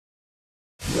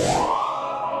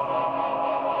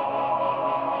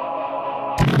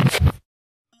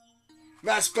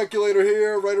Mass Speculator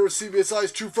here, writer of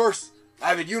CBSI's True First,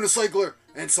 avid unicycler,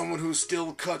 and someone who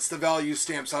still cuts the value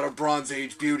stamps out of Bronze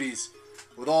Age beauties.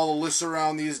 With all the lists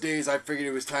around these days, I figured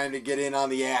it was time to get in on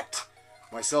the act.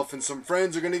 Myself and some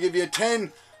friends are going to give you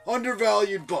 10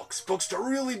 undervalued books to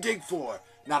really dig for.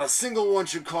 Not a single one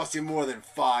should cost you more than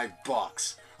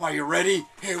 $5. Are you ready?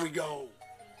 Here we go.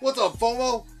 What's up,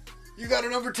 FOMO? You got a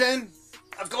number 10?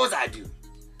 Of course I do.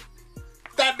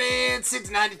 Batman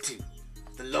 692.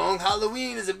 The Long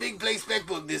Halloween is a big play spec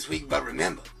book this week, but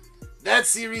remember, that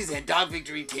series and Dark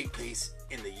Victory take place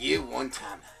in the Year 1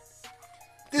 timeline.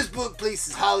 This book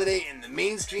places Holiday in the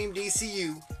mainstream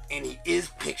DCU, and he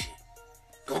is pictured.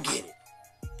 Go get it.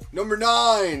 Number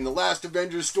 9, The Last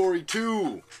Avengers Story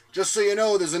 2. Just so you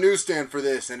know, there's a newsstand for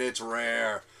this, and it's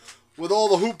rare. With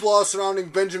all the hoopla surrounding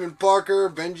Benjamin Parker,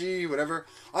 Benji, whatever,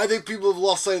 I think people have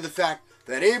lost sight of the fact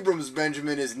that Abrams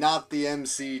Benjamin is not the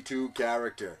MC2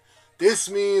 character. This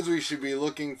means we should be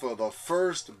looking for the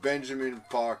first Benjamin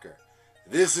Parker.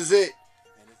 This is it.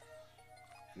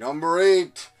 Number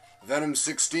 8, Venom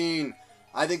 16.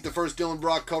 I think the first Dylan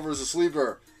Brock cover is a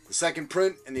sleeper. The second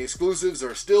print and the exclusives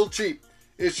are still cheap.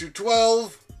 Issue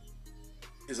 12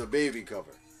 is a baby cover.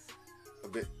 A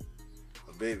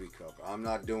baby cover. I'm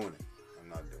not doing it.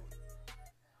 I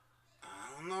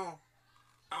don't know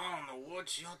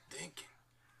what you're thinking,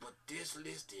 but this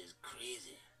list is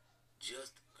crazy.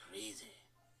 Just crazy.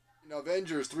 In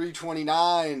Avengers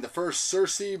 329, the first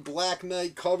Cersei Black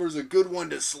Knight cover is a good one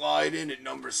to slide in at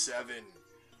number 7.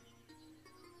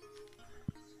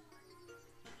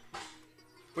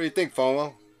 What do you think,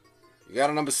 FOMO? You got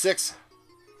a number 6?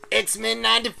 X-Men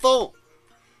 94.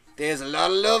 There's a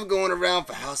lot of love going around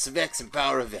for House of X and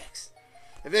Power of X.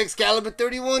 If Excalibur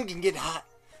 31 can get hot,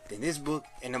 then this book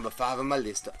and number 5 on my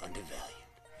list are undervalued.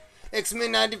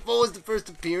 X-Men 94 is the first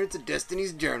appearance of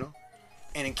Destiny's Journal,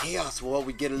 and in Chaos War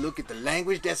we get a look at the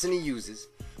language Destiny uses,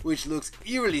 which looks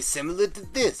eerily similar to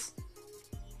this.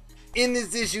 In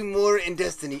this issue, Moira and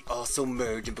Destiny also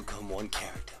merge and become one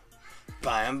character.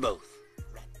 Buy them both.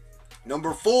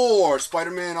 Number 4,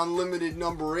 Spider-Man Unlimited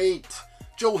number 8.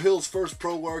 Joe Hill's first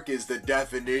pro work is the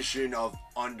definition of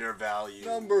undervalued.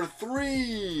 Number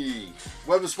 3,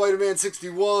 Web of Spider-Man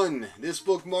 61. This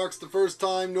book marks the first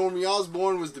time Normie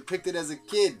Osborn was depicted as a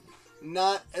kid,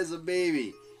 not as a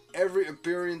baby. Every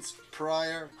appearance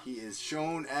prior, he is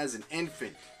shown as an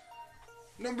infant.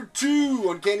 Number 2,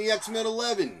 Uncanny X-Men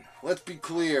 11. Let's be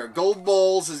clear, Gold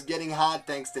Balls is getting hot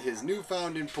thanks to his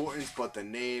newfound importance, but the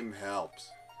name helps.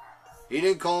 He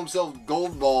didn't call himself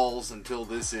Gold Balls until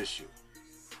this issue.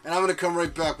 And I'm going to come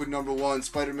right back with number 1,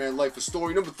 Spider-Man Life of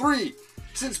Story. Number 3,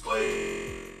 since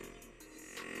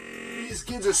these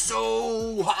kids are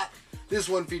so hot, this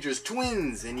one features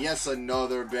twins and yes,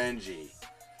 another Benji.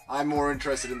 I'm more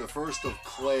interested in the first of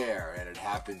Claire, and it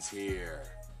happens here.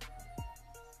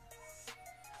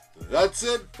 That's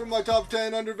it for my top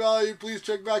 10 undervalued. Please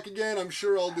check back again. I'm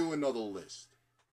sure I'll do another list.